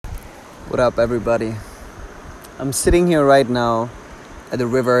What up, everybody? I'm sitting here right now at the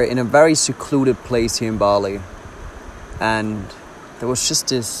river in a very secluded place here in Bali, and there was just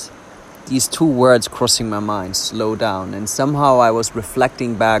these two words crossing my mind: slow down. And somehow I was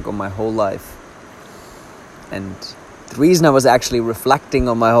reflecting back on my whole life. And the reason I was actually reflecting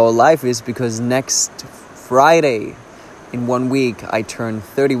on my whole life is because next Friday, in 1 week, I turn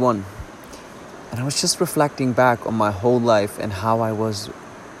 31. And I was just reflecting back on my whole life and how I was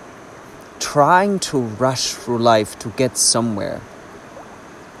trying to rush through life to get somewhere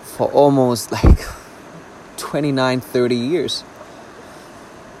for almost 29, 30 years.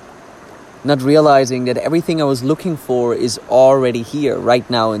 Not realizing that everything I was looking for is already here right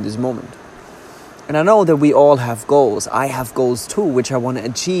now in this moment. And I know that we all have goals. I have goals too, which I want to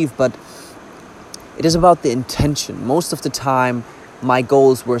achieve, but it is about the intention. Most of the time, my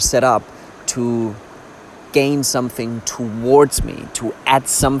goals were set up to gain something towards me, to add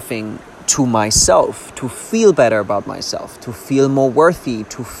something to myself, to feel better about myself, to feel more worthy,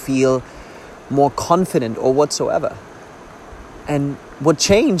 to feel more confident or whatsoever. And what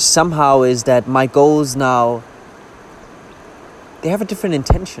changed somehow is that my goals now, they have a different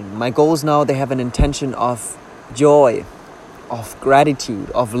intention. My goals now, they have an intention of joy, of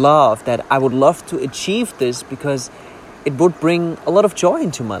gratitude, of love, that I would love to achieve this because it would bring a lot of joy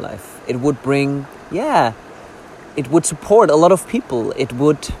into my life. It would bring, it would support a lot of people. It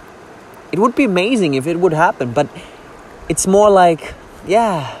would be amazing if it would happen, but it's more like,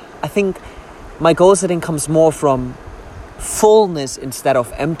 I think my goal setting comes more from fullness instead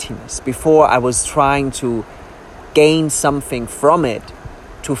of emptiness. Before I was trying to gain something from it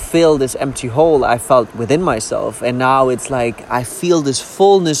to fill this empty hole I felt within myself. And now it's like I feel this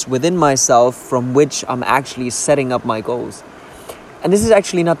fullness within myself from which I'm actually setting up my goals. And this is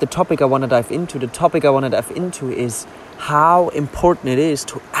actually not the topic I want to dive into. The topic I want to dive into is how important it is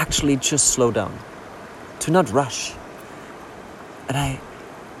to actually just slow down, to not rush. And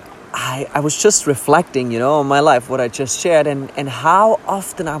I was just reflecting, on my life, what I just shared, and how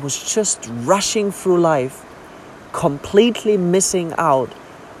often I was just rushing through life, completely missing out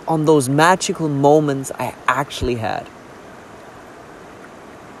on those magical moments I actually had.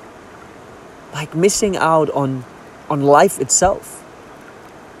 Like missing out on life itself.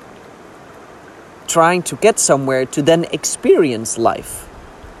 Trying to get somewhere to then experience life,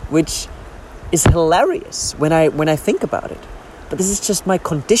 which is hilarious when I think about it. But this is just my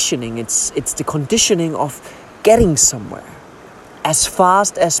conditioning. It's the conditioning of getting somewhere as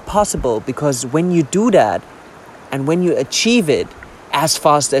fast as possible, because when you do that and when you achieve it as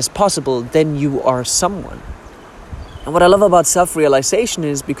fast as possible, then you are someone. And what I love about self-realization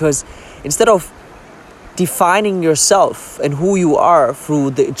is because instead of defining yourself and who you are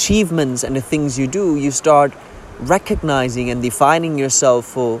through the achievements and the things you do, you start recognizing and defining yourself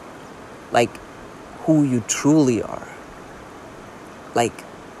for who you truly are,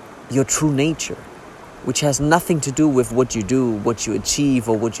 your true nature, which has nothing to do with what you do, what you achieve,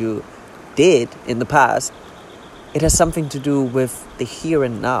 or what you did in the past. It has something to do with the here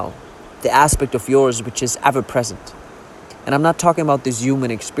and now, the aspect of yours which is ever present. And I'm not talking about this human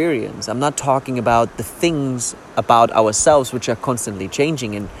experience. I'm not talking about the things about ourselves which are constantly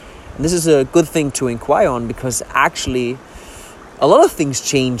changing. And this is a good thing to inquire on, because actually a lot of things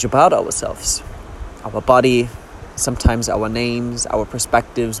change about ourselves. Our body, sometimes our names, our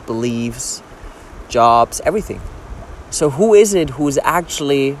perspectives, beliefs, jobs, everything. So who is it who is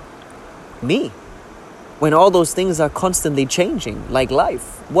actually me when all those things are constantly changing, like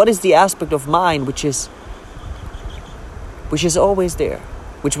life? What is the aspect of mine which is always there,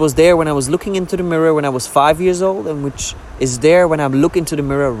 which was there when I was looking into the mirror when I was 5 years old, and which is there when I look into the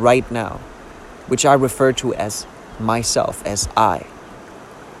mirror right now, which I refer to as myself, as I.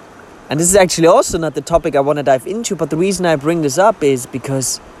 And this is actually also not the topic I want to dive into, but the reason I bring this up is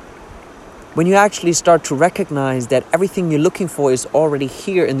because when you actually start to recognize that everything you're looking for is already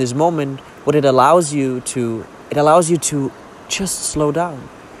here in this moment, what it allows you to just slow down.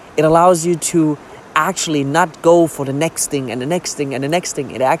 It allows you to actually not go for the next thing and the next thing and the next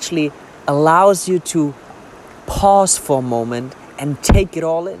thing. It actually allows you to pause for a moment and take it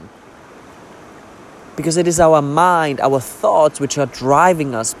all in. Because it is our mind, our thoughts, which are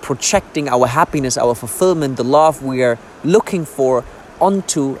driving us, projecting our happiness, our fulfillment, the love we are looking for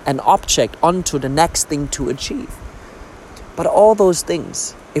onto an object, onto the next thing to achieve. But all those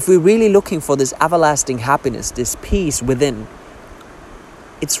things, if we're really looking for this everlasting happiness, this peace within,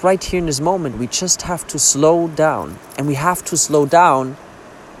 it's right here in this moment. We just have to slow down. And we have to slow down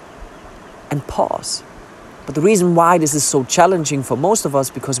and pause. But the reason why this is so challenging for most of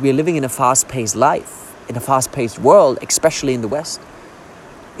us, because we are living in a fast-paced life, in a fast-paced world, especially in the West.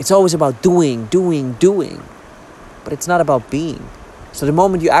 It's always about doing. But it's not about being. So the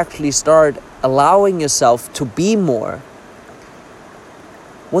moment you actually start allowing yourself to be more,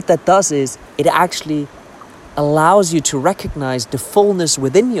 what that does is it actually allows you to recognize the fullness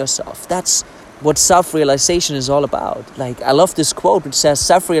within yourself. That's what self-realization is all about. Like, I love this quote which says,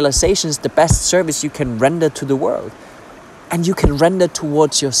 self-realization is the best service you can render to the world. And you can render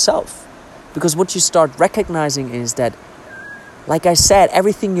towards yourself. Because what you start recognizing is that, like I said,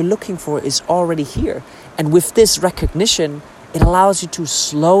 everything you're looking for is already here. And with this recognition, it allows you to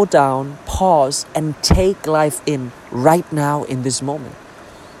slow down, pause, and take life in right now in this moment.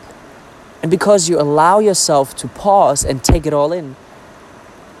 And because you allow yourself to pause and take it all in,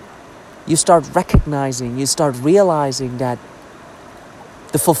 you start recognizing, you start realizing that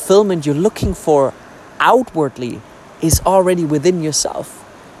the fulfillment you're looking for outwardly is already within yourself.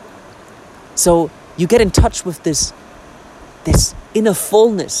 So you get in touch with this inner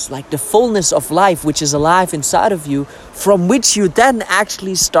fullness, like the fullness of life which is alive inside of you, from which you then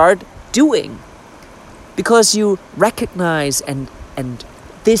actually start doing. Because you recognize and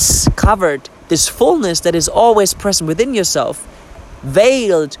discovered this fullness that is always present within yourself,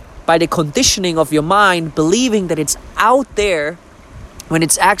 veiled by the conditioning of your mind, believing that it's out there when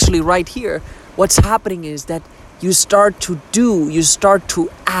it's actually right here. What's happening is that you start to do, you start to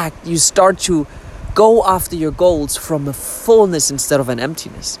act, you start to go after your goals from a fullness instead of an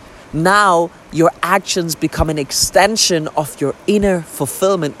emptiness. Now your actions become an extension of your inner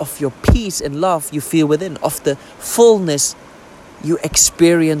fulfillment, of your peace and love you feel within, of the fullness you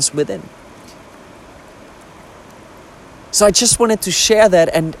experience within. So I just wanted to share that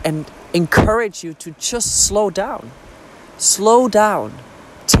and encourage you to just slow down. Slow down.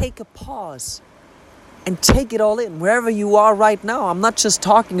 Take a pause. And take it all in, wherever you are right now. I'm not just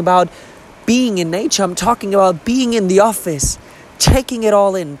talking about being in nature. I'm talking about being in the office. Taking it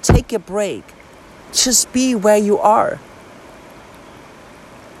all in. Take a break. Just be where you are.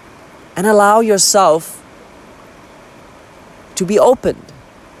 And allow yourself to be opened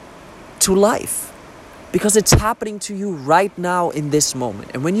to life. Because it's happening to you right now in this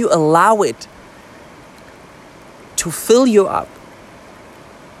moment. And when you allow it to fill you up,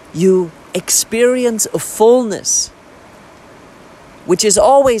 you experience a fullness which is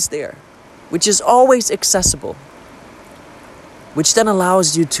always there, which is always accessible, which then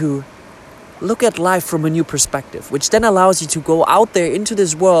allows you to look at life from a new perspective, which then allows you to go out there into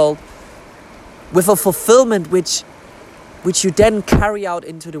this world with a fulfillment which you then carry out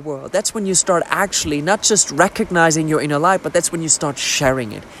into the world. That's when you start actually not just recognizing your inner light, but that's when you start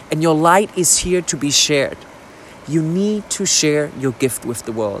sharing it. And your light is here to be shared. You need to share your gift with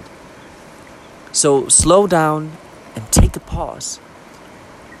the world. So slow down and take a pause.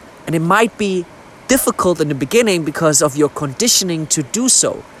 And it might be difficult in the beginning because of your conditioning to do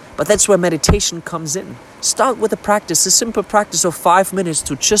so. But that's where meditation comes in. Start with a simple practice of 5 minutes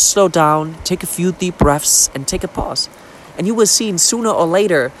to just slow down, take a few deep breaths and take a pause. And you will see sooner or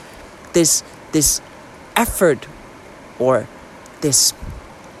later this effort or this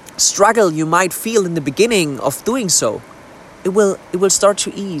struggle you might feel in the beginning of doing so, it will start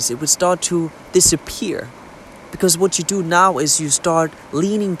to ease, it will start to disappear. Because what you do now is you start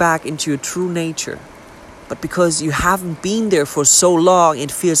leaning back into your true nature. But because you haven't been there for so long,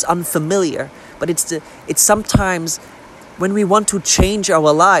 it feels unfamiliar. But it's sometimes when we want to change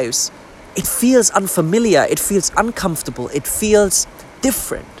our lives, it feels unfamiliar, it feels uncomfortable, it feels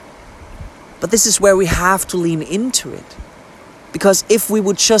different. But this is where we have to lean into it. Because if we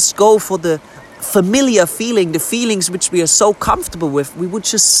would just go for the familiar feeling, the feelings which we are so comfortable with, we would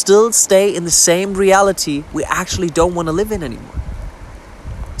just still stay in the same reality we actually don't want to live in anymore.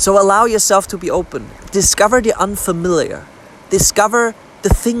 So allow yourself to be open. Discover the unfamiliar. Discover the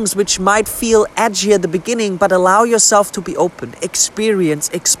things which might feel edgy at the beginning, but allow yourself to be open. Experience,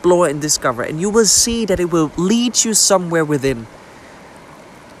 explore, and discover. And you will see that it will lead you somewhere within,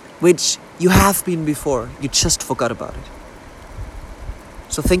 which you have been before. You just forgot about it.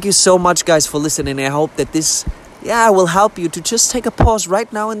 So thank you so much, guys, for listening. I hope that this will help you to just take a pause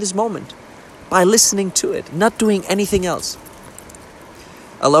right now in this moment by listening to it, not doing anything else.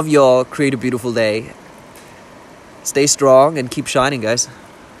 I love you all. Create a beautiful day. Stay strong and keep shining, guys.